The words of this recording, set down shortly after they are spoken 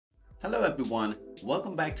Hello everyone,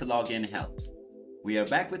 welcome back to Login Helps. We are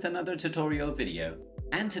back with another tutorial video,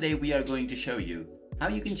 and today we are going to show you how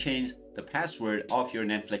you can change the password of your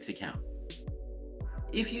Netflix account.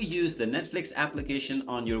 If you use the Netflix application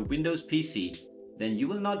on your Windows PC, then you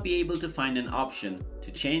will not be able to find an option to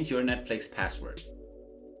change your Netflix password.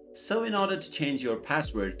 So in order to change your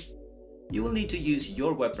password, you will need to use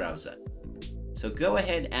your web browser. So go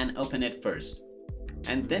ahead and open it first,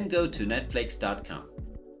 and then go to netflix.com.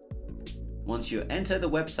 Once you enter the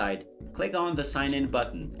website, click on the sign in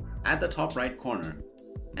button at the top right corner,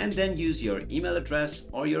 and then use your email address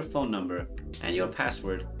or your phone number and your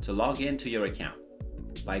password to log in to your account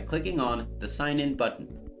by clicking on the sign in button.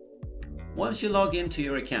 Once you log into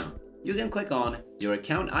your account, you can click on your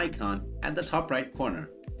account icon at the top right corner,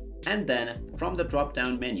 and then from the drop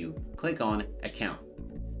down menu, click on Account.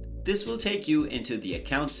 This will take you into the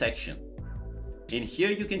Account section. In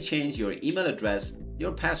here you can change your email address,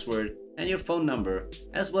 your password, and your phone number,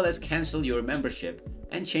 as well as cancel your membership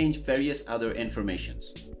and change various other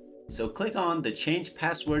informations. So click on the Change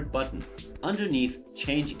Password button underneath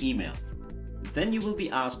Change Email. Then you will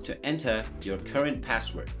be asked to enter your current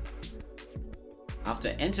password. After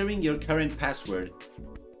entering your current password,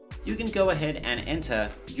 you can go ahead and enter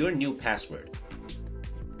your new password.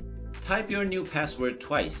 Type your new password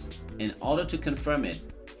twice in order to confirm it,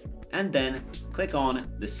 and then click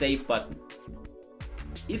on the Save button.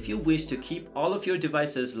 If you wish to keep all of your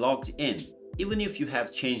devices logged in, even if you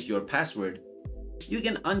have changed your password, you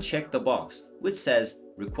can uncheck the box which says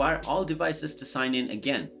Require all devices to sign in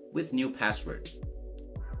again with new password.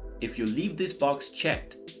 If you leave this box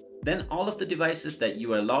checked, then all of the devices that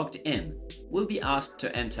you are logged in will be asked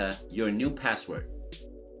to enter your new password.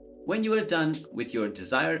 When you are done with your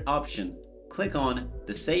desired option, click on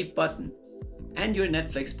the Save button and your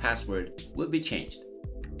Netflix password will be changed.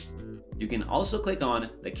 You can also click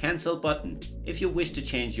on the Cancel button if you wish to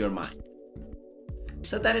change your mind.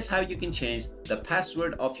 So that is how you can change the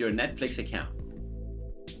password of your Netflix account.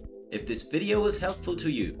 If this video was helpful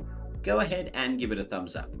to you, go ahead and give it a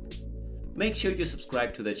thumbs up. Make sure you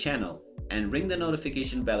subscribe to the channel and ring the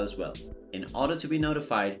notification bell as well in order to be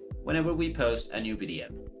notified whenever we post a new video.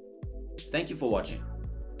 Thank you for watching.